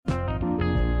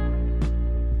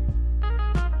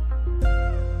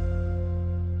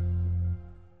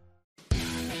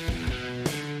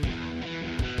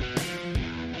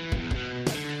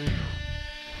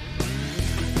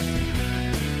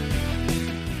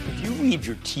leave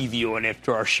your TV on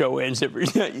after our show ends every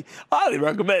night. Highly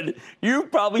recommend it.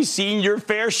 You've probably seen your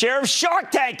fair share of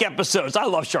Shark Tank episodes. I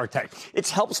love Shark Tank.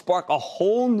 It's helped spark a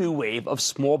whole new wave of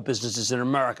small businesses in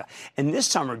America. And this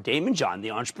summer, Daymond John,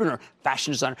 the entrepreneur,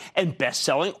 fashion designer, and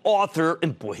best-selling author,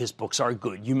 and boy, his books are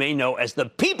good, you may know as the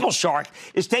People Shark,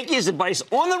 is taking his advice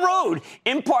on the road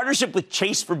in partnership with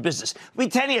Chase for Business. We're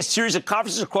attending a series of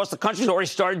conferences across the country. He's already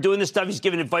started doing this stuff. He's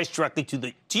giving advice directly to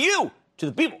the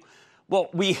people. Well,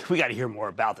 we got to hear more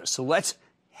about this. So let's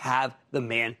have the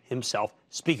man himself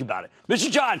speak about it.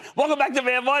 Mr. John, welcome back to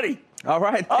Van Money. All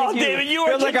right. Oh, David, you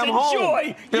are like just a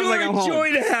joy. You are a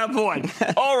joy to have on.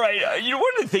 All right. One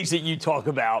of the things that you talk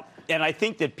about, and I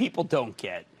think that people don't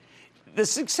get, the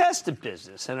success to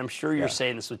business, and I'm sure you're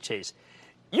saying this with Chase,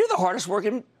 you're the hardest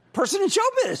working person in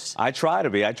showbiz. I try to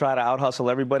be. I try to out-hustle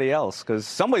everybody else because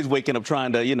somebody's waking up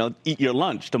trying to, eat your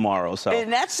lunch tomorrow. So.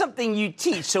 And that's something you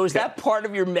teach. So is that part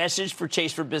of your message for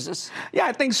Chase for Business? Yeah,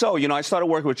 I think so. I started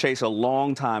working with Chase a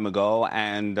long time ago.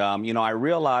 And, I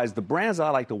realized the brands that I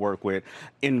like to work with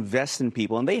invest in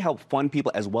people. And they help fund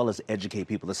people as well as educate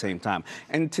people at the same time.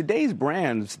 And today's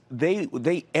brands,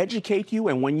 they educate you.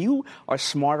 And when you are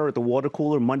smarter at the water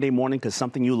cooler Monday morning because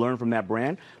something you learned from that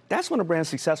brand, that's when a brand's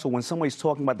successful, when somebody's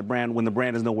talking about the brand when the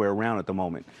brand is nowhere around at the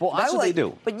moment. Well, that's what they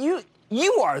do. But you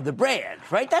are the brand,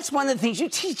 right? That's one of the things you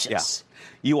teach us. Yeah.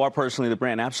 You are personally the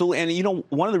brand, absolutely. And,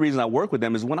 one of the reasons I work with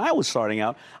them is when I was starting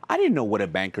out, I didn't know what a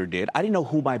banker did. I didn't know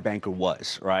who my banker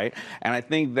was, right? And I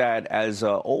think that as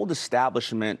an old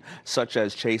establishment such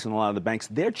as Chase and a lot of the banks,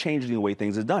 they're changing the way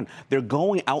things are done. They're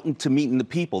going out into meeting the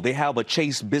people. They have a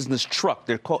Chase business truck.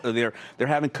 They're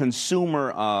having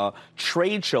consumer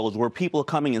trade shows where people are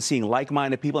coming and seeing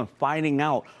like-minded people and finding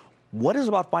out what is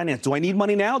about finance? Do I need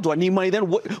money now? Do I need money then?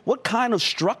 What kind of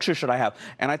structure should I have?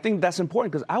 And I think that's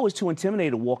important because I was too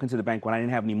intimidated to walk into the bank when I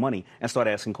didn't have any money and start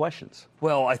asking questions.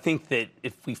 Well, I think that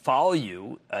if we follow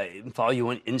you on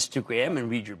Instagram and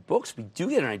read your books, we do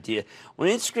get an idea. On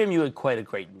Instagram, you had quite a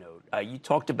great note. You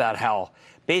talked about how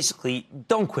basically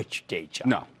don't quit your day job.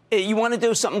 No. You want to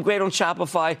do something great on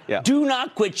Shopify? Yeah. Do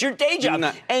not quit your day job.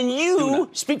 And you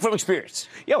speak from experience.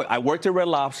 Yeah, I worked at Red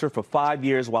Lobster for 5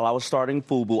 years while I was starting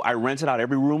FUBU. I rented out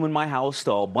every room in my house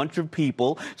to a bunch of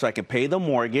people so I could pay the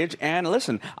mortgage. And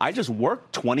listen, I just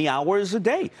worked 20 hours a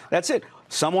day. That's it.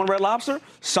 Some on Red Lobster,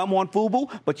 some on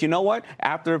FUBU. But you know what?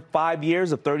 After 5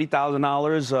 years of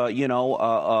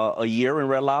 $30,000, a year in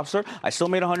Red Lobster, I still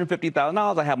made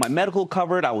 $150,000. I had my medical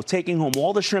covered. I was taking home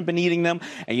all the shrimp and eating them.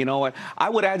 And you know what? I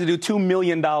would have had to do $2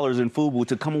 million in FUBU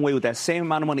to come away with that same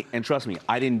amount of money. And trust me,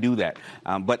 I didn't do that.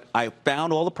 But I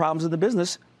found all the problems in the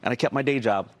business, and I kept my day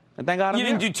job. And thank God I'm You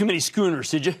didn't do too many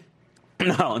schooners, did you?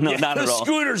 No, not at all. The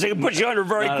schooners, they can put you under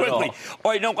very quickly.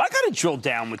 All right, no, I got to drill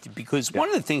down with you because one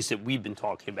of the things that we've been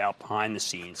talking about behind the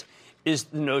scenes is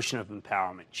the notion of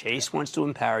empowerment. Chase wants to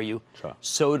empower you. Sure.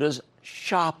 So does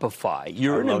Shopify.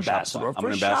 You're an ambassador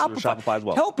for Shopify as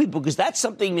well. Help people because that's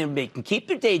something that they can keep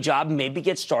their day job and maybe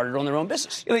get started on their own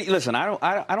business. Listen, I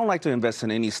don't like to invest in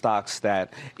any stocks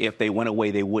that if they went away,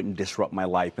 they wouldn't disrupt my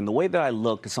life. And the way that I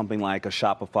look at something like a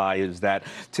Shopify is that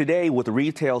today with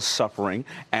retail suffering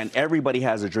and everybody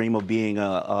has a dream of being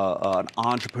an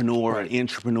entrepreneur, an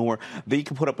intrapreneur, they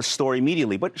can put up a store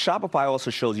immediately. But Shopify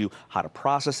also shows you how to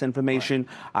process information.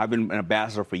 Right. I've been an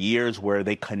ambassador for years where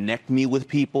they connect me with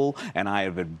people and I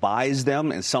have advised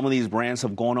them, and some of these brands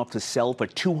have gone up to sell for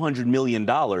 $200 million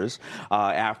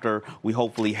after we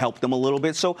hopefully help them a little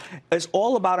bit. So it's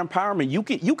all about empowerment.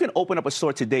 You can open up a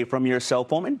store today from your cell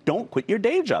phone and don't quit your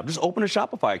day job. Just open a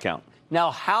Shopify account.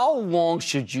 Now, how long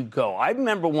should you go? I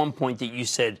remember one point that you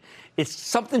said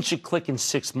something should click in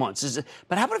 6 months.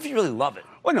 But how about if you really love it?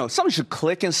 Well, no, something should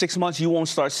click in 6 months. You won't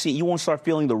start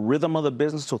feeling the rhythm of the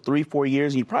business until 3-4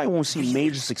 years. And you probably won't see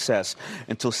major success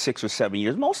until 6 or 7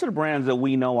 years. Most of the brands that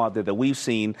we know out there that we've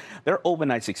seen, their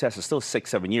overnight success is still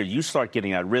 6-7 years. You start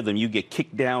getting that rhythm. You get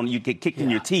kicked down. You get kicked in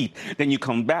your teeth. Then you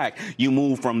come back. You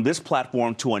move from this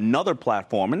platform to another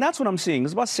platform. And that's what I'm seeing.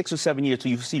 It's about 6 or 7 years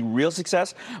till you see real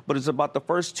success. But it's about the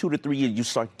first 2 to 3 years you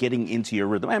start getting into your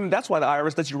rhythm. And that's why the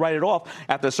IRS lets you write it off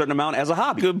after a certain amount as a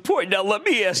hobby. Good point. Now, let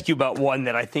me ask you about one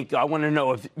that I want to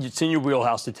know if it's in your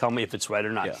wheelhouse to tell me if it's right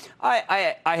or not.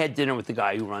 Yeah. I had dinner with the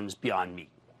guy who runs Beyond Meat.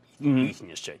 Eating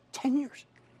yesterday. 10 years.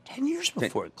 10 years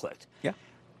before it clicked. Yeah.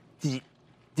 Did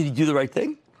he do the right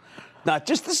thing? Not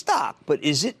just the stock, but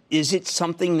is it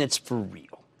something that's for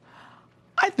real?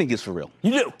 I think it's for real.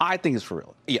 You do? I think it's for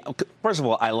real. Yeah. First of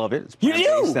all, I love it. It's You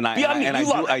do? and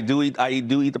I do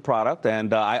eat the product,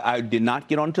 and I did not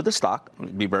get onto the stock. To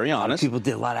be very honest. People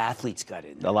did. A lot of athletes got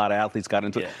in. A lot of athletes got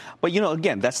into it. But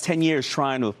again, that's 10 years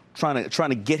trying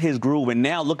to get his groove, and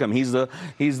now look at him. He's the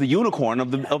unicorn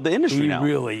of the industry now.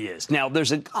 He really is. Now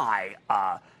there's a guy,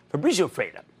 Fabrizio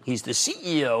Freda. He's the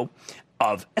CEO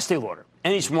of Estee Lauder.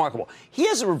 And he's remarkable. He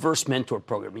has a reverse mentor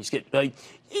program.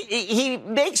 He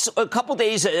makes a couple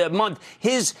days a month.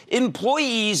 His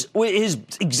employees, his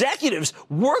executives,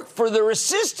 work for their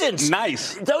assistants.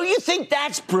 Nice. Don't you think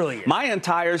that's brilliant? My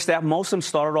entire staff, most of them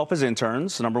started off as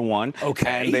interns, number one.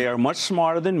 Okay. And they are much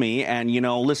smarter than me. And,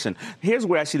 listen, here's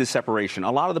where I see the separation.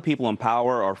 A lot of the people in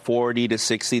power are 40 to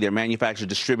 60. They're manufacturers,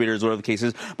 distributors, whatever the case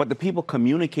is. But the people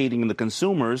communicating to the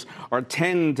consumers are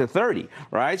 10 to 30,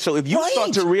 right? So if you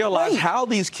start to realize how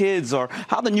these kids are,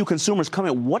 how the new consumers come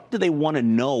in, what do they want to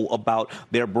know about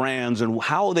their brands and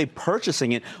how are they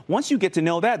purchasing it? Once you get to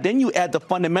know that, then you add the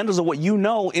fundamentals of what you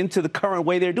know into the current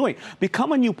way they're doing.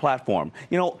 Become a new platform.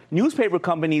 Newspaper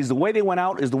companies, the way they went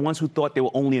out is the ones who thought they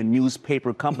were only a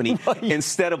newspaper company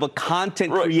instead of a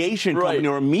content creation company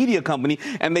or a media company,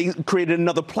 and they created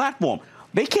another platform.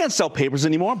 They can't sell papers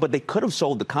anymore, but they could have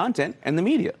sold the content and the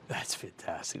media. That's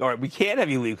fantastic. All right, we can't have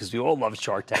you leave because we all love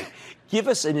Shark Tank. Give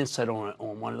us an insight on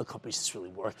one of the companies that's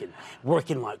really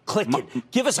working like clicking.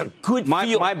 Give us a good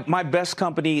feel. My best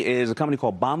company is a company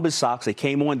called Bombas Socks. They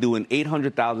came on doing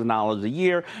 $800,000 a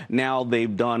year. Now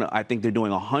they've done, I think they're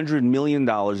doing $100 million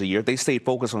a year. They stayed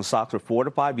focused on socks for 4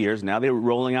 to 5 years. Now they're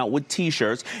rolling out with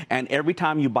T-shirts. And every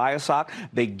time you buy a sock,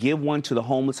 they give one to the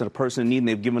homeless or the person in need. And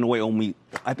they've given away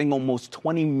almost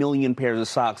 20 million pairs of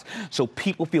socks. So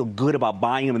people feel good about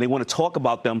buying them and they want to talk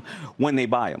about them when they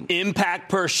buy them. Impact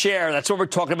per share. That's what we're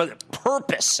talking about.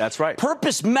 Purpose. That's right.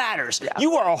 Purpose matters. Yeah.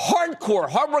 You are a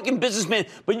hardworking businessman,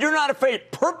 but you're not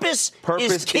afraid. Purpose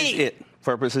is key. Is it.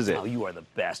 Purpose is it. Oh, you are the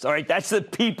best. All right, that's the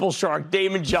people shark,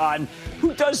 Daymond John,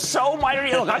 who does so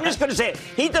much. Look, I'm just going to say it.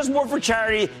 He does more for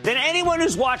charity than anyone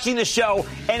who's watching the show,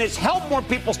 and it's helped more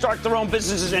people start their own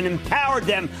businesses and empowered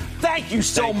them. Thank you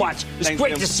so much. It's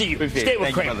great to see you. Stay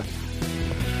with Cramer.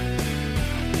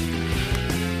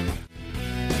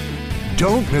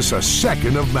 Don't miss a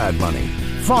second of Mad Money.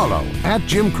 Follow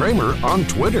 @Jim Cramer on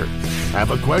Twitter.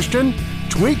 Have a question?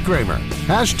 Tweet Cramer.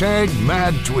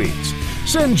 #MadTweets.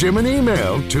 Send Jim an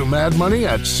email to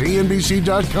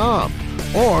madmoney@cnbc.com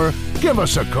or give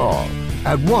us a call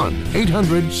at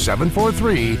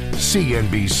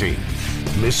 1-800-743-CNBC.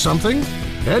 Miss something?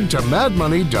 Head to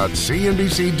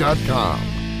madmoney.cnbc.com.